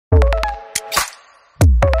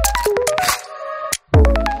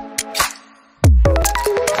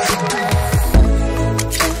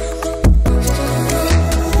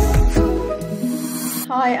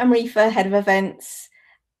Reefer, Head of Events.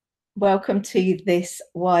 Welcome to this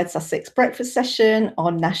WiredSussex breakfast session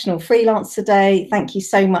on National Freelancer Day. Thank you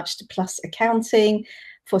so much to Plus Accounting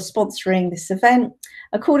for sponsoring this event.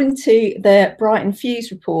 According to the Brighton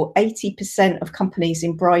Fuse report, 80% of companies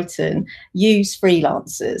in Brighton use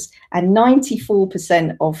freelancers, and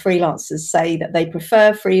 94% of freelancers say that they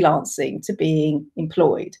prefer freelancing to being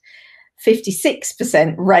employed.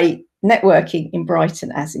 56% rate networking in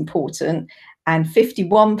Brighton as important, and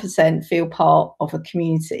 51% feel part of a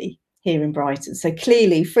community here in Brighton. So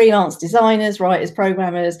clearly freelance designers, writers,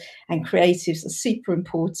 programmers and creatives are super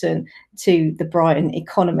important to the Brighton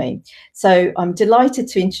economy. So I'm delighted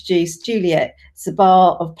to introduce Juliet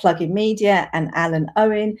Tzabar of Plugin Media and Alan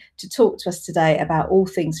Owen to talk to us today about all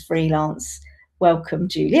things freelance. Welcome,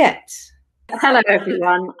 Juliet. Hello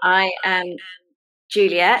everyone, I am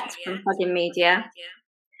Juliet from Plugin Media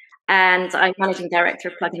and I'm Managing Director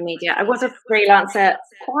of Plugin Media. I was a freelancer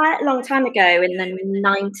quite a long time ago in the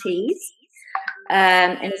 90s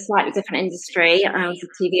in a slightly different industry. I was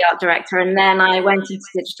a TV art director, and then I went into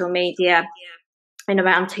digital media in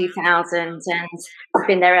around 2000 and I've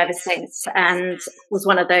been there ever since, and was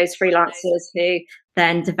one of those freelancers who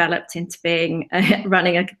then developed into being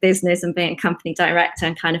running a business and being a company director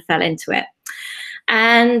and kind of fell into it.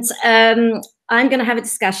 And I'm going to have a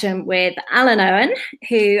discussion with Alan Owen,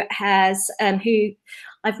 who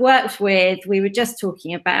I've worked with. We were just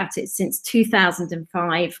talking about it since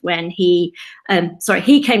 2005 when he came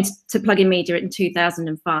to Plugin Media in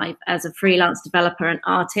 2005 as a freelance developer and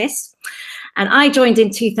artist. And I joined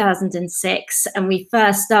in 2006, and we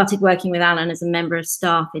first started working with Alan as a member of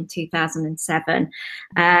staff in 2007.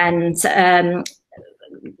 And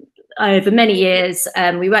over many years,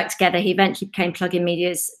 we worked together. He eventually became Plugin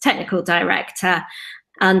Media's technical director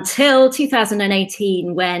until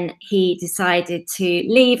 2018, when he decided to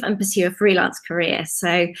leave and pursue a freelance career.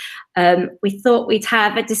 So we thought we'd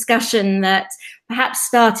have a discussion that perhaps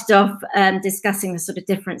started off discussing the sort of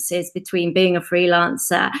differences between being a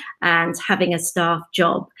freelancer and having a staff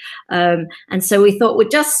job. And so we thought we'd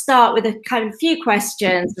just start with a kind of few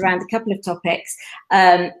questions around a couple of topics.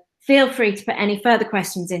 Feel free to put any further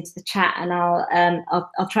questions into the chat, and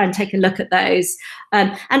I'll try and take a look at those.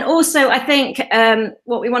 And also, I think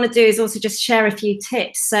what we want to do is also just share a few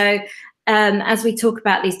tips. So as we talk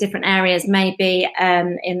about these different areas, maybe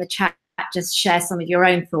in the chat, just share some of your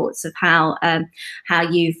own thoughts of how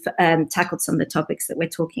you've tackled some of the topics that we're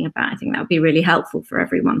talking about. I think that would be really helpful for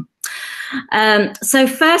everyone. So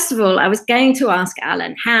first of all, I was going to ask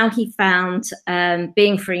Alan how he found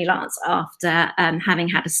being freelance after having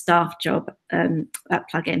had a staff job at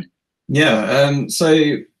Plugin. Yeah,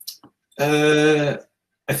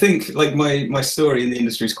 I think like my story in the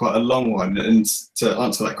industry is quite a long one, and to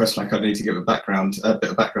answer that question, I kind of need to give a bit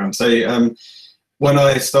of background. So when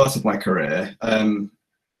I started my career,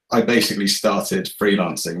 I basically started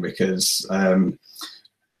freelancing because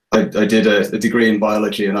I did a degree in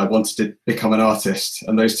biology and I wanted to become an artist,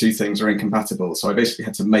 and those two things are incompatible. So I basically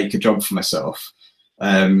had to make a job for myself.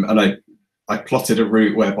 And I plotted a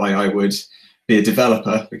route whereby I would be a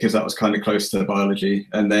developer, because that was kind of close to biology,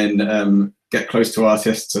 and then get close to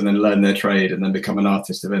artists and then learn their trade and then become an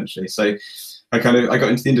artist eventually. So I got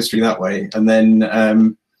into the industry that way. And then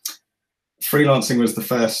freelancing was the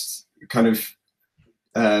first kind of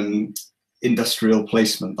industrial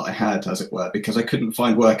placement that I had, as it were, because I couldn't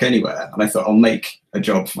find work anywhere, and I thought I'll make a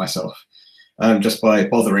job for myself just by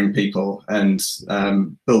bothering people and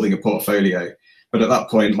building a portfolio. But at that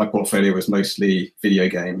point, my portfolio was mostly video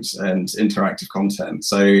games and interactive content.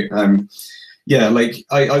 So yeah, like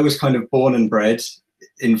I was kind of born and bred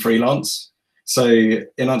in freelance. So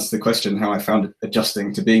in answer to the question, how I found it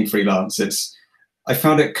adjusting to being freelance, I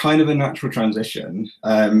found it kind of a natural transition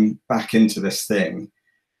back into this thing.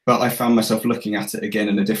 But I found myself looking at it again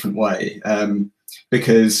in a different way,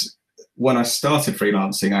 because when I started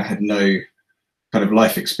freelancing, I had no kind of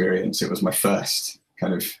life experience. It was my first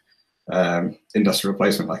kind of industrial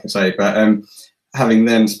placement, like I say. But having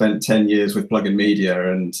then spent 10 years with Plugin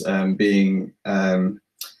Media and being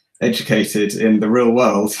educated in the real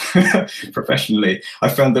world professionally, I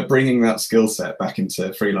found that bringing that skill set back into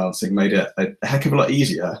freelancing made it a heck of a lot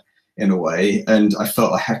easier in a way, and I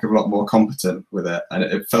felt a heck of a lot more competent with it, and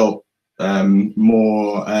it felt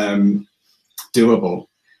more doable.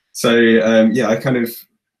 So yeah, I kind of,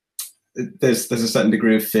 there's a certain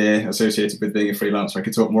degree of fear associated with being a freelancer. I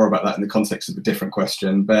could talk more about that in the context of a different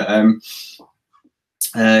question, but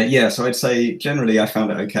yeah, so I'd say generally I found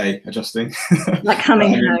it okay adjusting. Like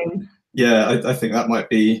coming home. Yeah, I think that might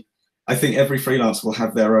be, I think every freelancer will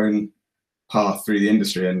have their own path through the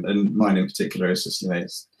industry, and mine in particular is just, you know,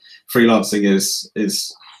 freelancing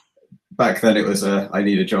is back then it was I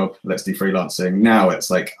need a job, let's do freelancing. Now it's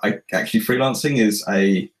like freelancing is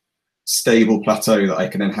a stable plateau that I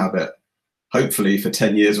can inhabit, hopefully for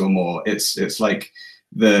 10 years or more. It's like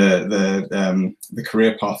the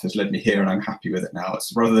career path has led me here, and I'm happy with it now.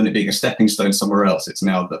 It's rather than it being a stepping stone somewhere else, it's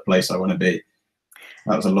now the place I want to be.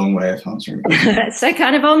 That was a long way of answering the question. So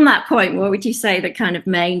kind of on that point, what would you say the kind of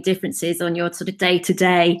main differences on your sort of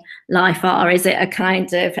day-to-day life are? Is it a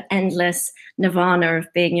kind of endless nirvana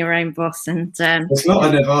of being your own boss and it's not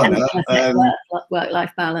a nirvana,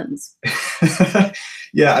 work-life balance?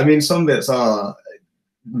 Yeah, I mean, some bits are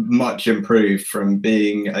much improved from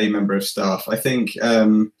being a member of staff. I think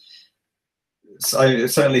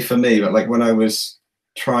certainly for me, but like when I was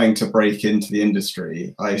trying to break into the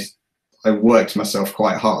industry, I worked myself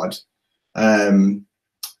quite hard and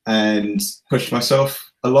pushed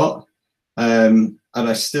myself a lot. And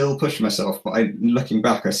I still push myself, but looking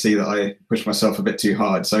back, I see that I pushed myself a bit too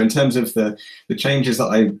hard. So in terms of the changes that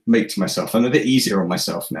I make to myself, I'm a bit easier on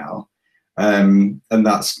myself now. And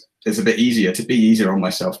it's a bit easier to be easier on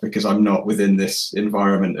myself because I'm not within this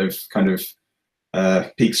environment of kind of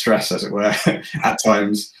peak stress, as it were, at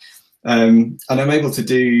times. And I'm able to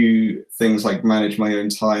do things like manage my own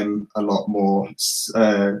time a lot more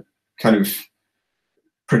kind of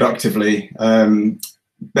productively.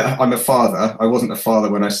 But I'm a father. I wasn't a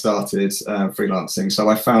father when I started freelancing. So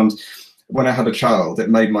I found when I had a child, it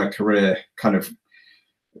made my career kind of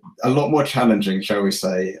a lot more challenging, shall we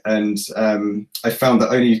say. And I found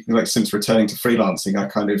that only like since returning to freelancing, I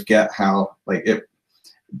kind of get how like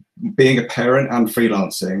being a parent and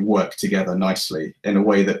freelancing work together nicely in a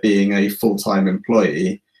way that being a full-time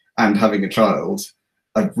employee and having a child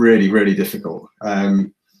are really, really difficult.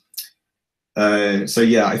 So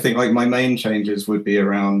yeah, I think like my main changes would be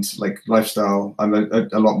around like lifestyle. I'm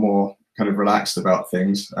a lot more kind of relaxed about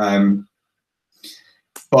things. But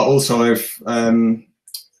also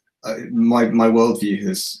my worldview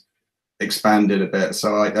has expanded a bit,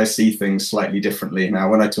 so I see things slightly differently now.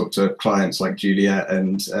 When I talk to clients like Juliet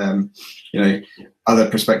and other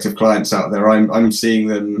prospective clients out there, I'm seeing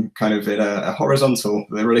them kind of in a horizontal.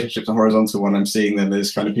 The relationship's a horizontal one. I'm seeing them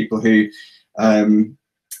as kind of people who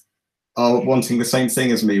are wanting the same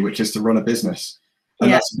thing as me, which is to run a business,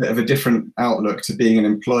 and that's a bit of a different outlook to being an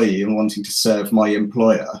employee and wanting to serve my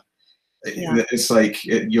employer. It's like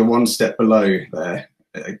you're one step below there.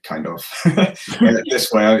 Kind of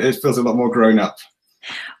this way it feels a lot more grown up,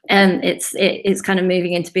 and it's kind of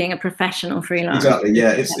moving into being a professional freelancer. Exactly,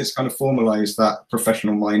 yeah. It's kind of formalized that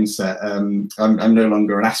professional mindset. I'm no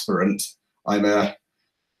longer an aspirant, I'm a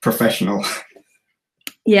professional.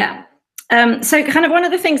 Yeah. So kind of one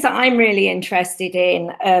of the things that I'm really interested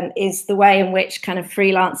in is the way in which kind of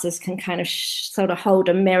freelancers can kind of sort of hold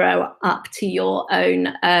a mirror up to your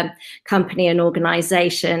own company and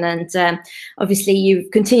organization. And obviously you've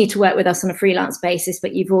continued to work with us on a freelance basis,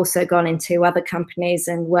 but you've also gone into other companies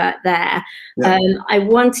and worked there. Yeah. I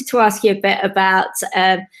wanted to ask you a bit about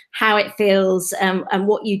how it feels and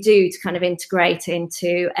what you do to kind of integrate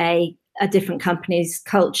into a different company's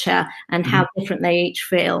culture and how different they each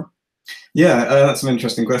feel. Yeah, that's an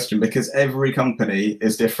interesting question because every company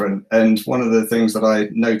is different. And one of the things that I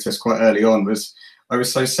noticed quite early on was I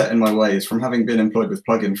was so set in my ways from having been employed with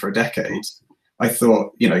Plugin for a decade. I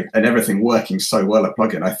thought, and everything working so well at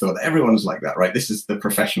Plugin, I thought everyone's like that, right? This is the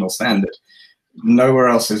professional standard. Nowhere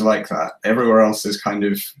else is like that. Everywhere else is kind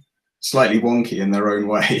of slightly wonky in their own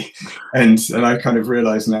way. And I kind of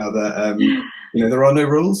realized now that, there are no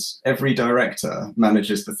rules. Every director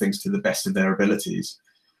manages the things to the best of their abilities.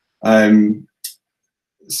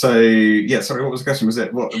 So yeah, sorry, what was the question? Was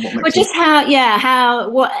it what makes well, just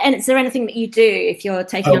what, and is there anything that you do if you're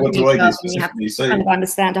taking on a new job and you have to kind of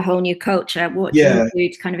understand a whole new culture? What do you do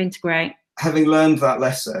to kind of integrate? Having learned that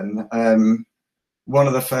lesson, one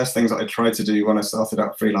of the first things that I tried to do when I started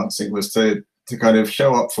out freelancing was to kind of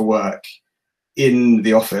show up for work in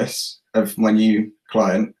the office of my new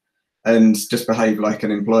client and just behave like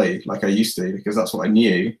an employee, like I used to, because that's what I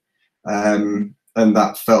knew. And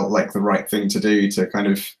that felt like the right thing to do to kind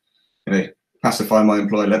of, pacify my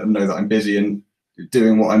employer, let them know that I'm busy and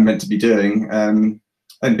doing what I'm meant to be doing, and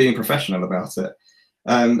being professional about it.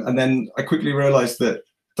 And then I quickly realized that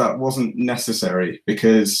that wasn't necessary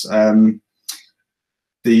because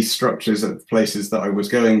the structures at the places that I was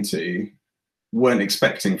going to weren't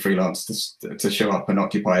expecting freelancers to show up and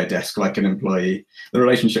occupy a desk like an employee. The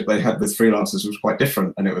relationship they had with freelancers was quite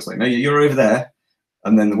different. And it was like, no, you're over there.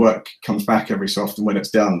 And then the work comes back every so often when it's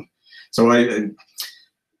done. So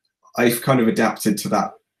I've kind of adapted to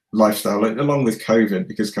that lifestyle along with COVID,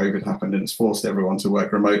 because COVID happened and it's forced everyone to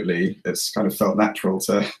work remotely. It's kind of felt natural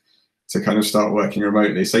to to kind of start working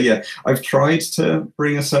remotely. So yeah, I've tried to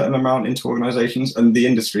bring a certain amount into organizations, and the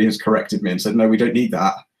industry has corrected me and said, no, we don't need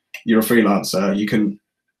that. You're a freelancer. You can,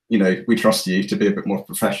 you know, we trust you to be a bit more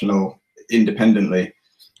professional independently.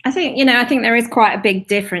 I think, you know, I think there is quite a big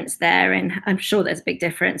difference there, and I'm sure there's a big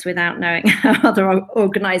difference without knowing how other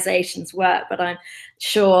organisations work, but I'm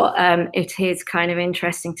sure it is kind of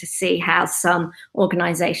interesting to see how some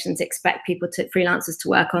organisations expect freelancers to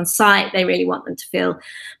work on site. They really want them to feel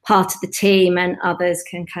part of the team, and others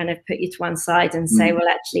can kind of put you to one side and say, well,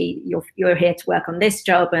 actually, you're here to work on this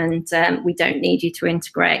job, and we don't need you to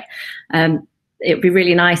integrate. It would be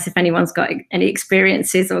really nice if anyone's got any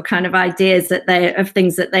experiences or kind of ideas of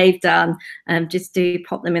things that they've done. Just do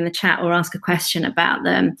pop them in the chat or ask a question about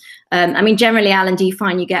them. I mean, generally, Alan, do you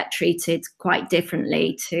find you get treated quite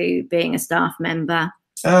differently to being a staff member?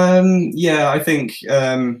 Yeah, I think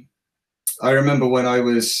I remember when I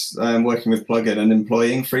was working with Plugin and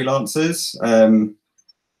employing freelancers,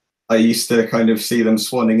 I used to kind of see them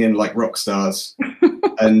swanning in like rock stars.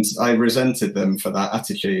 And I resented them for that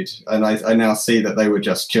attitude. And I now see that they were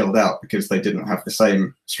just chilled out because they didn't have the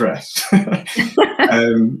same stress.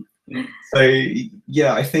 So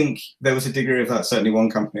yeah, I think there was a degree of that. Certainly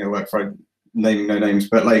one company I worked for, naming no names,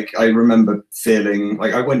 but like I remember feeling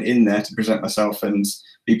like I went in there to present myself and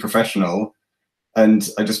be professional, and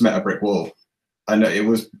I just met a brick wall. And it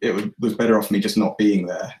was better off me just not being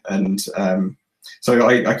there. And so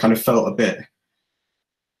I kind of felt a bit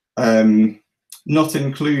not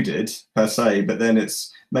included per se, but then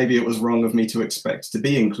maybe it was wrong of me to expect to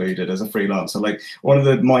be included as a freelancer. Like one of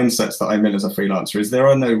the mindsets that I'm in as a freelancer is there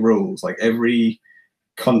are no rules. Like every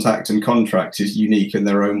contact and contract is unique in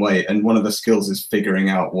their own way. And one of the skills is figuring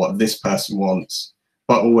out what this person wants,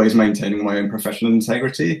 but always maintaining my own professional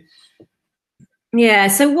integrity. Yeah.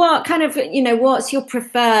 So what kind of, you know, what's your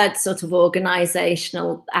preferred sort of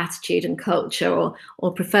organizational attitude and culture,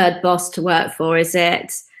 or preferred boss to work for? Is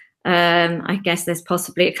it, I guess there's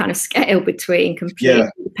possibly a kind of scale between complete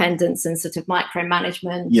independence and sort of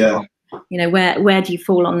micromanagement. Yeah. Or, you know, where do you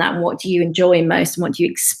fall on that, and what do you enjoy most, and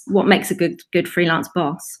what makes a good freelance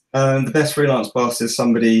boss? The best freelance boss is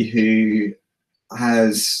somebody who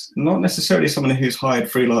has not necessarily someone who's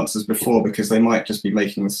hired freelancers before, because they might just be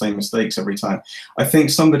making the same mistakes every time. I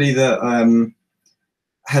think somebody that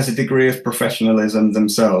has a degree of professionalism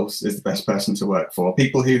themselves is the best person to work for.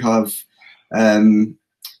 People who have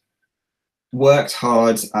worked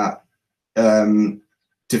hard at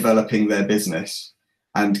developing their business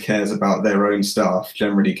and cares about their own staff,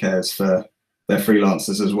 generally cares for their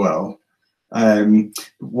freelancers as well.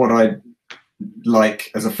 What I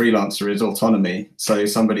like as a freelancer is autonomy. So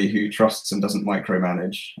somebody who trusts and doesn't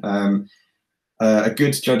micromanage. A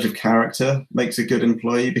good judge of character makes a good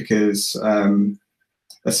employee, because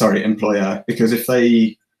employer, because if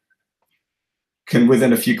they can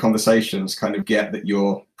within a few conversations kind of get that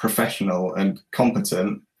you're professional and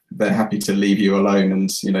competent, they're happy to leave you alone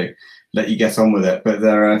and, you know, let you get on with it. But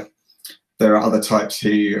there are other types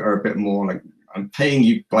who are a bit more like, I'm paying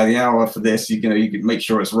you by the hour for this, you know, you can make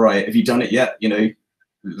sure it's right. Have you done it yet? You know,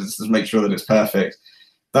 let's just make sure that it's perfect.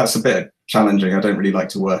 That's a bit challenging. I don't really like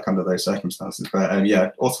to work under those circumstances, but yeah,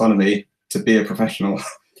 autonomy to be a professional,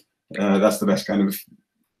 that's the best kind of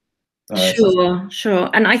Sure.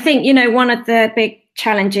 And I think, you know, one of the big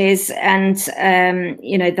challenges, and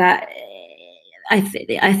you know, that I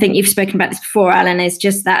think you've spoken about this before, Alan, is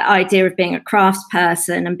just that idea of being a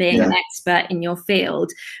craftsperson and being an expert in your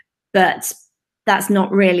field. But that's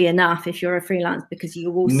not really enough if you're a freelance, because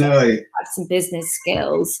you also have some business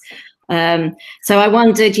skills. So I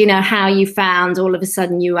wondered, you know, how you found all of a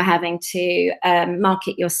sudden you were having to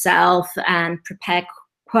market yourself and prepare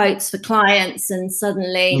quotes for clients, and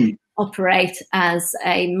suddenly operate as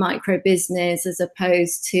a micro business as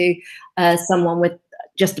opposed to someone with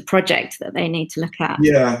just a project that they need to look at.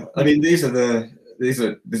 Yeah, I mean, this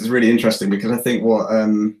is really interesting, because I think what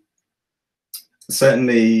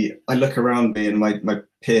certainly I look around me and my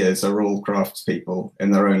peers are all craftspeople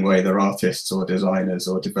in their own way. They're artists or designers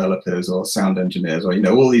or developers or sound engineers, or, you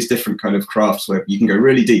know, all these different kind of crafts where you can go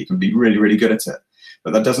really deep and be really, really good at it.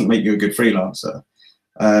 But that doesn't make you a good freelancer.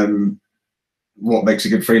 What makes a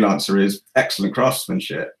good freelancer is excellent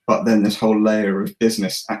craftsmanship, but then this whole layer of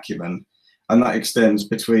business acumen. And that extends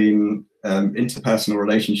between interpersonal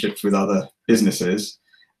relationships with other businesses,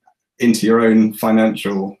 into your own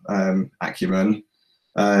financial acumen,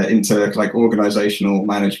 into like organizational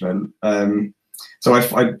management. So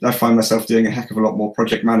I find myself doing a heck of a lot more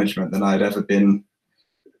project management than I'd ever been,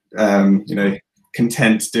 you know,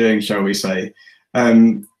 content doing, shall we say.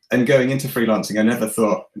 And going into freelancing, I never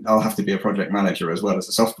thought I'll have to be a project manager as well as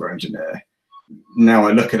a software engineer. now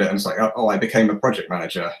I look at it and it's like, oh, I became a project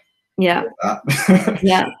manager. Yeah.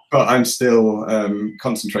 Yeah. But I'm still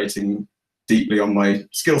concentrating deeply on my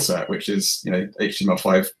skill set, which is, you know,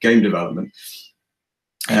 HTML5 game development.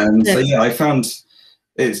 So yeah, I found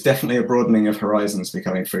it's definitely a broadening of horizons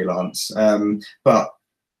becoming freelance. But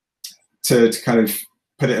to kind of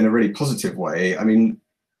put it in a really positive way, I mean,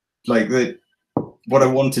 like what I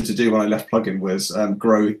wanted to do when I left Plugin was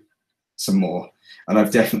grow some more. And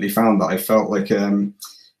I've definitely found that I felt like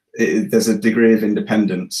there's a degree of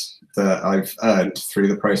independence that I've earned through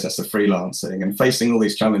the process of freelancing and facing all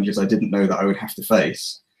these challenges I didn't know that I would have to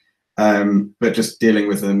face, but just dealing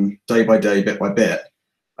with them day by day, bit by bit.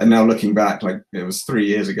 And now looking back, like it was 3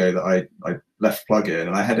 years ago that I left Plugin,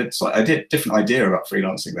 and I did a different idea about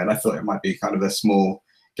freelancing then. I thought it might be kind of a small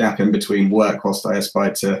gap in between work whilst I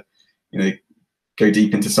aspired to, you know, go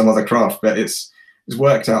deep into some other craft, but it's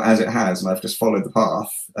worked out as it has, and I've just followed the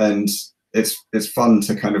path. And it's fun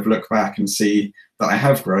to kind of look back and see that I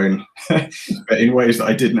have grown, but in ways that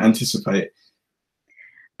I didn't anticipate.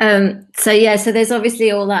 So yeah, so there's obviously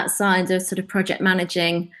all that side of sort of project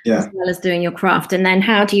managing, as well as doing your craft. And then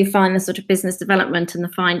how do you find the sort of business development and the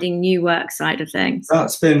finding new work side of things?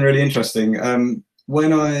 That's been really interesting.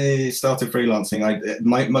 When I started freelancing,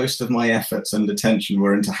 most of my efforts and attention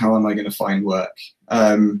were into how am I going to find work.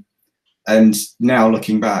 And now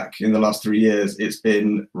looking back in the last 3 years, it's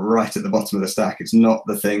been right at the bottom of the stack. It's not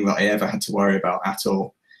the thing that I ever had to worry about at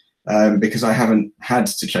all, because I haven't had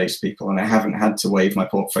to chase people and I haven't had to wave my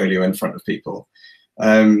portfolio in front of people,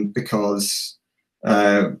 because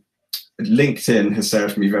LinkedIn has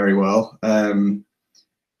served me very well. And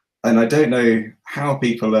I don't know how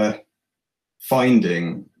people are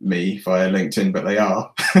finding me via LinkedIn, but they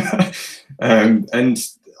are. And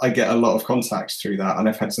I get a lot of contacts through that, and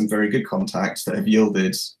I've had some very good contacts that have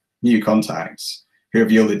yielded new contacts who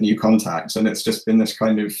have yielded new contacts, and it's just been this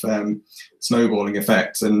kind of snowballing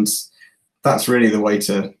effect, and that's really the way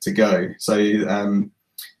to go. So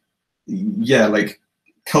yeah, like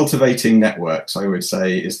cultivating networks, I would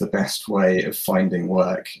say, is the best way of finding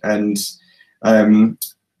work. And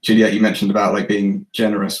Juliet, you mentioned about like being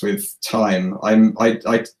generous with time.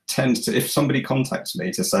 I tend to, if somebody contacts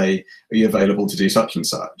me to say, are you available to do such and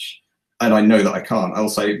such? And I know that I can't, I'll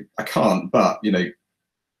say, I can't, but you know,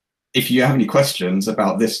 if you have any questions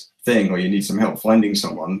about this thing or you need some help finding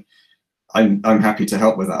someone, I'm happy to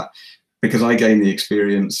help with that, because I gain the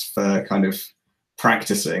experience for kind of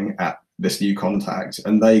practicing at this new contact,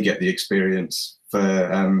 and they get the experience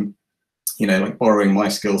for you know, like borrowing my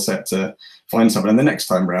skill set to find someone. And the next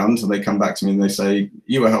time round, and they come back to me and they say,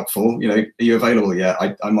 you were helpful, you know, are you available yet?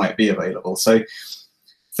 I might be available. So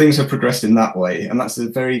things have progressed in that way. And that's a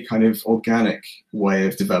very kind of organic way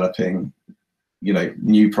of developing, you know,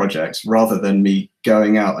 new projects, rather than me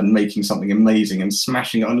going out and making something amazing and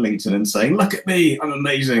smashing it on LinkedIn and saying, look at me, I'm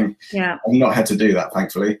amazing. Yeah. I've not had to do that,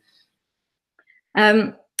 thankfully.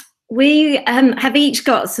 We have each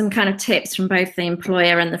got some kind of tips from both the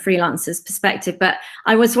employer and the freelancer's perspective, but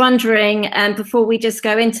I was wondering, before we just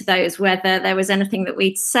go into those, whether there was anything that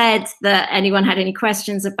we'd said that anyone had any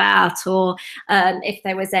questions about, or if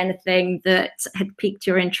there was anything that had piqued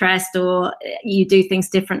your interest, or you do things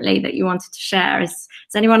differently that you wanted to share. Is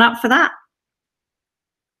anyone up for that?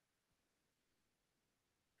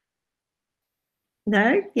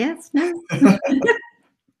 No? Yes? No?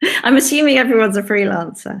 I'm assuming everyone's a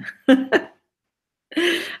freelancer.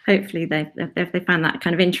 Hopefully they found that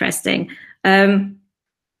kind of interesting. Sorry,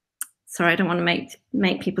 I don't want to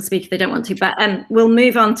make people speak if they don't want to, but we'll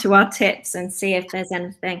move on to our tips and see if there's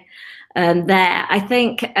anything there. I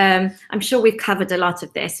think I'm sure we've covered a lot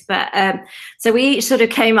of this, but so we each sort of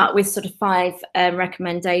came up with sort of 5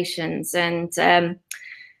 recommendations, and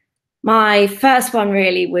my first one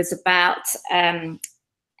really was about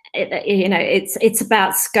you know, it's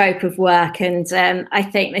about scope of work, and I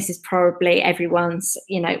think this is probably everyone's,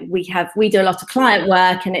 you know, we do a lot of client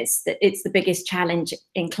work, and it's the biggest challenge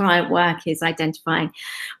in client work is identifying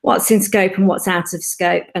what's in scope and what's out of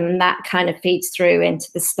scope, and that kind of feeds through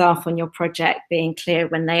into the staff on your project being clear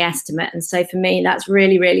when they estimate. And so for me, that's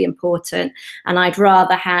really, really important, and I'd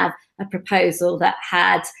rather have a proposal that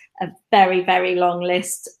had a very, very long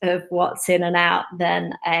list of what's in and out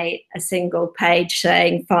than a single page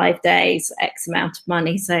saying 5 days, X amount of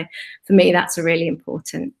money. So for me, that's a really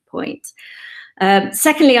important point.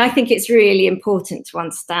 Secondly, I think it's really important to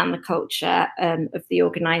understand the culture of the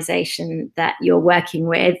organisation that you're working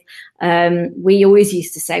with. We always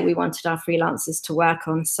used to say we wanted our freelancers to work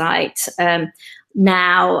on site.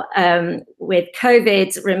 Now, with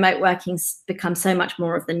COVID, remote working's become so much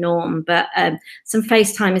more of the norm, but some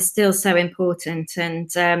FaceTime is still so important,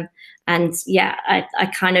 and And yeah, I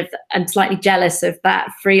kind of am slightly jealous of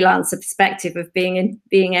that freelancer perspective of being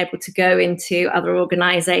able to go into other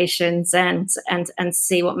organizations and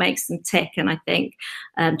see what makes them tick. And I think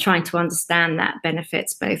trying to understand that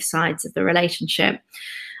benefits both sides of the relationship.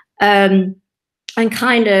 And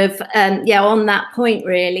kind of, yeah, on that point,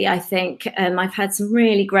 really, I think I've had some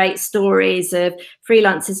really great stories of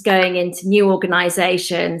freelancers going into new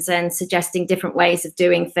organizations and suggesting different ways of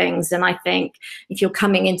doing things. And I think if you're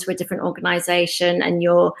coming into a different organization and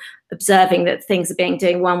you're observing that things are being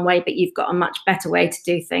doing one way, but you've got a much better way to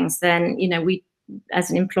do things, then, you know,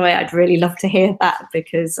 as an employer, I'd really love to hear that,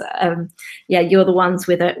 because, yeah, you're the ones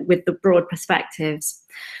with the broad perspectives.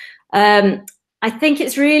 I think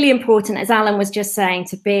it's really important, as Alan was just saying,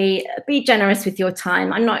 to be generous with your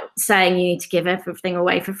time. I'm not saying you need to give everything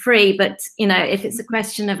away for free, but, you know, if it's a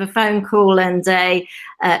question of a phone call and a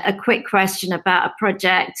quick question about a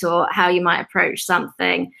project or how you might approach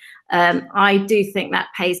something, I do think that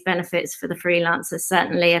pays benefits for the freelancer.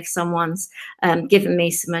 Certainly if someone's given me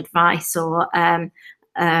some advice or a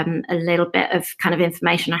little bit of kind of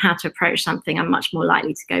information on how to approach something, I'm much more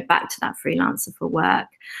likely to go back to that freelancer for work.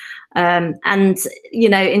 And, you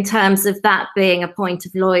know, in terms of that being a point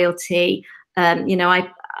of loyalty, you know,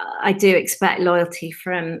 I do expect loyalty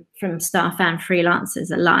from staff and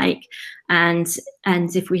freelancers alike. And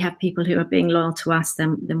if we have people who are being loyal to us,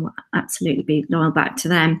 then we'll absolutely be loyal back to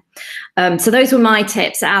them. So those were my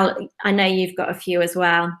tips. Al, I know you've got a few as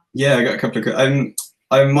well. Yeah, I got a couple of,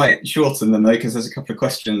 I might shorten them though, because there's a couple of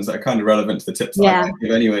questions that are kind of relevant to the tips that I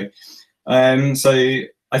give anyway. So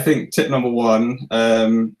I think tip number one,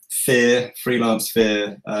 freelance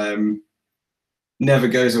fear, never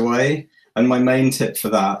goes away. And my main tip for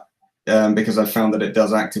that, because I've found that it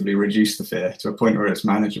does actively reduce the fear to a point where it's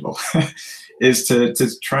manageable, is to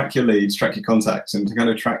track your leads, track your contacts, and to kind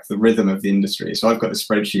of track the rhythm of the industry. So I've got a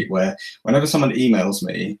spreadsheet where whenever someone emails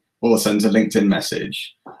me or sends a LinkedIn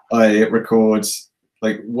message, I record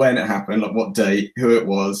like when it happened, like what date, who it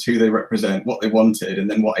was, who they represent, what they wanted, and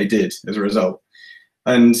then what I did as a result.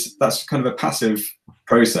 And that's kind of a passive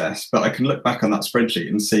process, but I can look back on that spreadsheet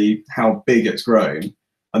and see how big it's grown.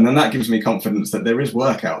 And then that gives me confidence that there is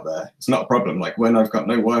work out there. It's not a problem. Like when I've got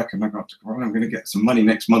no work and I'm going to get some money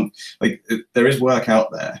next month, like there is work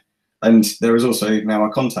out there. And there is also now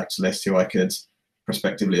a contacts list who I could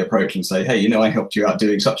prospectively approach and say, hey, you know, I helped you out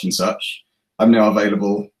doing such and such. I'm now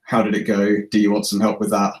available. How did it go? Do you want some help with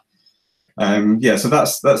that? Yeah, so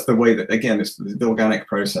that's the way that, again, it's the organic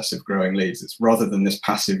process of growing leads. It's rather than this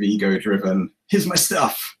passive ego-driven, here's my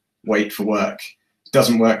stuff, wait for work. It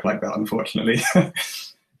doesn't work like that, unfortunately.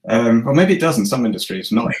 Or maybe it does in some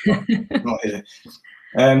industries, not here.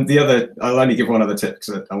 I'll only give one other tip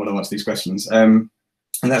because I want to answer these questions, and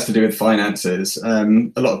that's to do with finances. A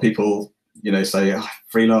lot of people, you know, say, oh,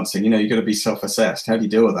 freelancing, you know, you've got to be self-assessed. How do you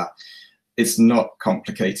deal with that? It's not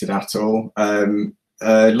complicated at all.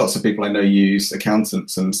 Lots of people I know use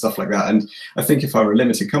accountants and stuff like that. And I think if I were a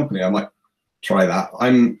limited company, I might try that.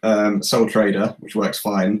 I'm a sole trader, which works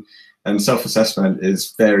fine. And self-assessment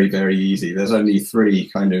is very, very easy. There's only 3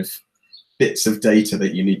 kind of bits of data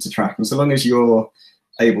that you need to track. And so long as you're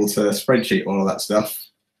able to spreadsheet all of that stuff,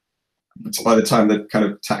 by the time the kind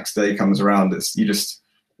of tax day comes around, you just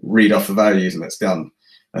read off the values and it's done.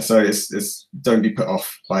 So it's don't be put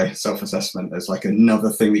off by self-assessment as like another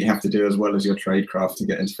thing that you have to do as well as your tradecraft to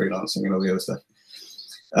get into freelancing and all the other stuff.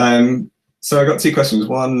 So I've got 2 questions.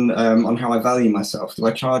 One, on how I value myself. Do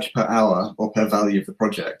I charge per hour or per value of the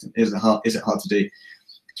project? Is it hard to do?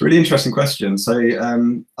 It's a really interesting question. So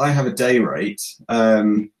I have a day rate,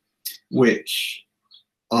 which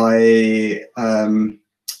if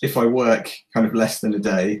I work kind of less than a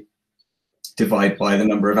day, divide by the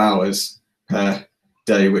number of hours per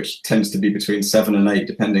day, which tends to be between 7 and 8,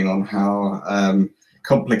 depending on how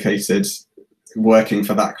complicated working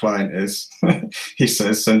for that client is, he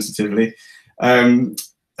says sensitively. And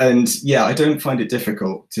yeah, I don't find it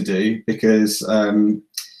difficult to do because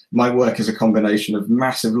my work is a combination of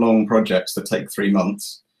massive long projects that take 3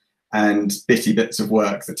 months and bitty bits of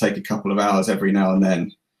work that take a couple of hours every now and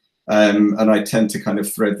then. And I tend to kind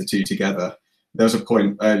of thread the 2 together. There was a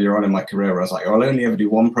point earlier on in my career where I was like, I'll only ever do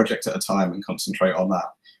 1 project at a time and concentrate on that.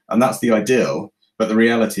 And that's the ideal. But the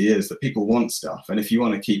reality is that people want stuff. And if you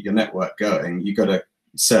want to keep your network going, you've got to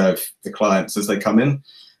serve the clients as they come in.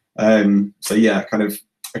 So yeah, kind of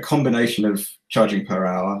a combination of charging per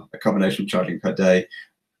hour, a combination of charging per day.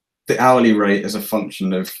 The hourly rate is a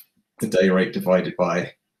function of the day rate divided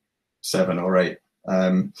by 7 or 8.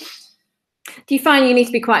 Do you find you need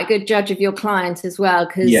to be quite a good judge of your client as well?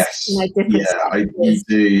 Because yes, you know, yeah, I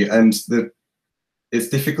do. And it's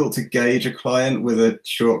difficult to gauge a client with a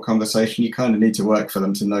short conversation. You kind of need to work for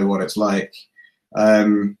them to know what it's like. I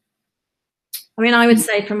mean, I would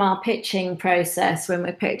say from our pitching process, when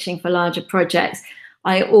we're pitching for larger projects,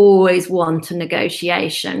 I always want a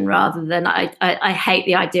negotiation rather than I hate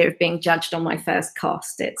the idea of being judged on my first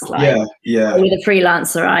cost. It's like, with a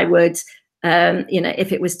freelancer, I would, you know,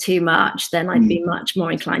 if it was too much, then I'd be much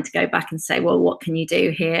more inclined to go back and say, well, what can you do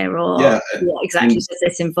here? Or what exactly does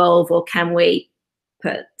this involve? Or can we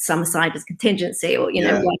put some aside as contingency, or, you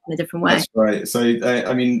know, work in a different way? That's right. So,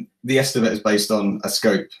 I mean, the estimate is based on a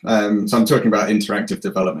scope. So I'm talking about interactive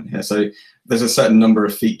development here. So there's a certain number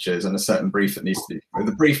of features and a certain brief that needs to be.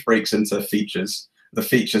 The brief breaks into features. The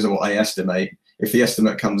features are what I estimate. If the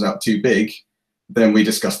estimate comes out too big, then we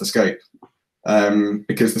discuss the scope.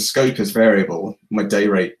 Because the scope is variable. My day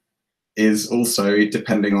rate is also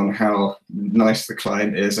depending on how nice the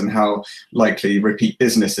client is and how likely repeat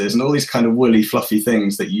business is, and all these kind of woolly, fluffy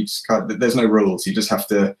things that you just can't, there's no rules. You just have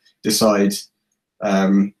to decide,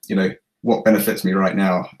 you know, what benefits me right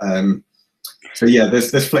now. So yeah,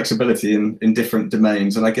 there's flexibility in different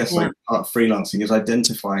domains, and I guess like part of freelancing is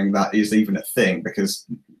identifying that is even a thing, because,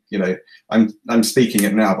 you know, I'm speaking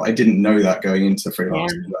it now, but I didn't know that going into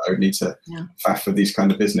freelancing, that I would need to faff with these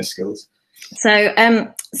kind of business skills.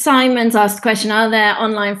 So Simon's asked the question, are there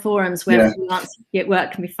online forums where freelance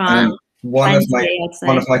work can be found? One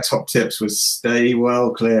of my top tips was stay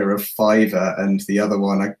well clear of Fiverr and the other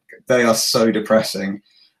one. They are so depressing.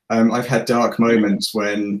 I've had dark moments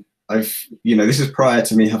when you know, this is prior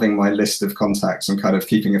to me having my list of contacts and kind of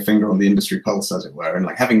keeping a finger on the industry pulse, as it were, and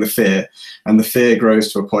like having the fear, and the fear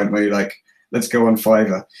grows to a point where you're like, let's go on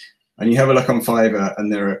Fiverr. And you have a look on Fiverr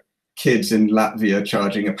and there are kids in Latvia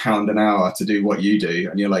charging £1 an hour to do what you do,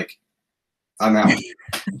 and you're like, I'm out.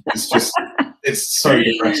 It's just, it's so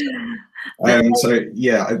depressing. So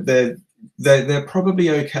yeah, they're probably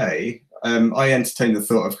okay. I entertain the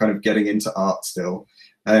thought of kind of getting into art still,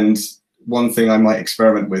 and one thing I might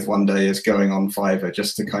experiment with one day is going on Fiverr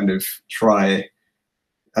just to kind of try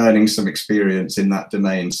earning some experience in that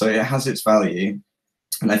domain. So it has its value.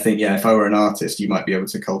 And I think, yeah, if I were an artist, you might be able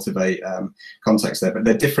to cultivate contacts there. But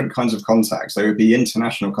they're different kinds of contacts. They would be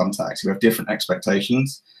international contacts who have different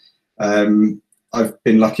expectations. I've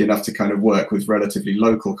been lucky enough to kind of work with relatively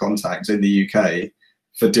local contacts in the UK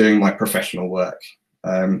for doing my professional work.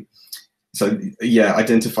 So yeah,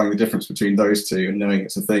 identifying the difference between those two and knowing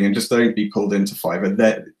it's a thing, and just don't be pulled into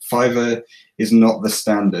Fiverr. Fiverr is not the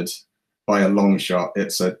standard by a long shot.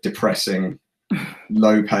 It's a depressing,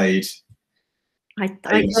 low paid. I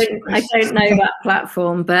don't know that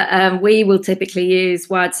platform, but we will typically use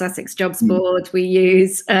WiredSussex jobs board. We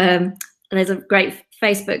use, there's a great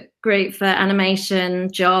Facebook group for animation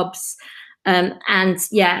jobs. And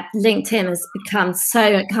yeah, LinkedIn has come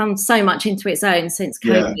so much into its own since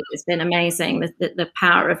COVID. It's been amazing. The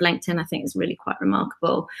power of LinkedIn, I think, is really quite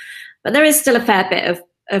remarkable. But there is still a fair bit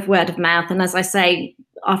of word of mouth. And as I say,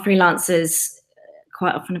 our freelancers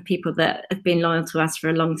quite often are people that have been loyal to us for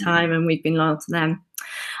a long time, and we've been loyal to them.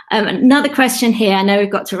 Another question here, I know we've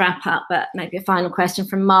got to wrap up, but maybe a final question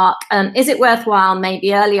from Mark. Is it worthwhile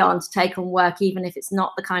maybe early on to take on work, even if it's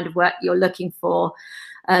not the kind of work you're looking for,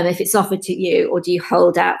 if it's offered to you, or do you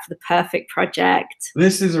hold out for the perfect project?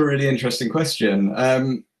 This is a really interesting question.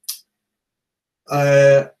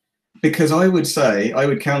 Because I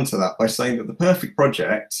would counter that by saying that the perfect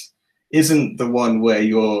project isn't the one where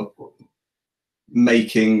you're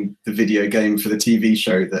making the video game for the TV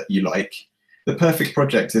show that you like. The perfect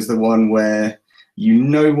project is the one where you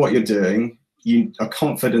know what you're doing, you are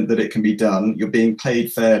confident that it can be done, you're being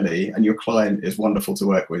paid fairly, and your client is wonderful to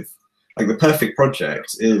work with. Like, the perfect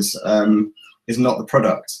project is not the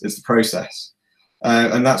product, it's the process.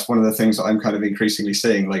 And that's one of the things that I'm kind of increasingly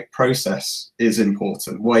seeing. Like, process is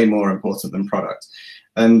important, way more important than product.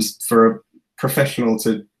 And for a professional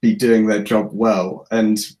to be doing their job well,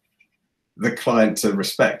 and the client to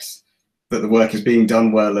respect that the work is being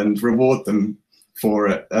done well and reward them for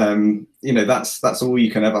it, you know, that's all you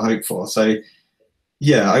can ever hope for. So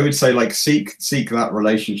yeah, I would say, like, seek that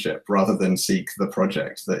relationship rather than seek the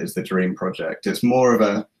project that is the dream project. It's more of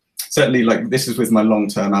a, certainly, like, this is with my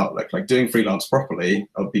long-term outlook, like, doing freelance properly,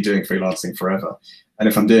 I'll be doing freelancing forever. And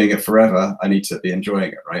if I'm doing it forever, I need to be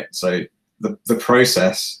enjoying it, right? So the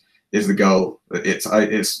process is the goal. It's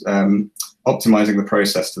optimizing the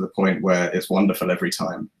process to the point where it's wonderful every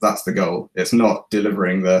time. That's the goal. It's not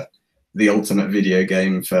delivering the ultimate video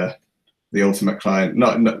game for the ultimate client.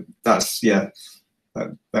 That's, yeah,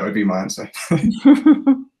 that would be my answer.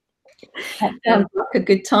 That sounds like a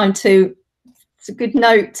good time to, it's a good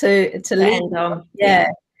note to end on. Yeah.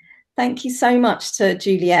 Thank you so much to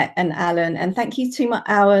Juliet and Alan, and thank you to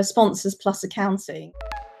our sponsors, Plus Accounting.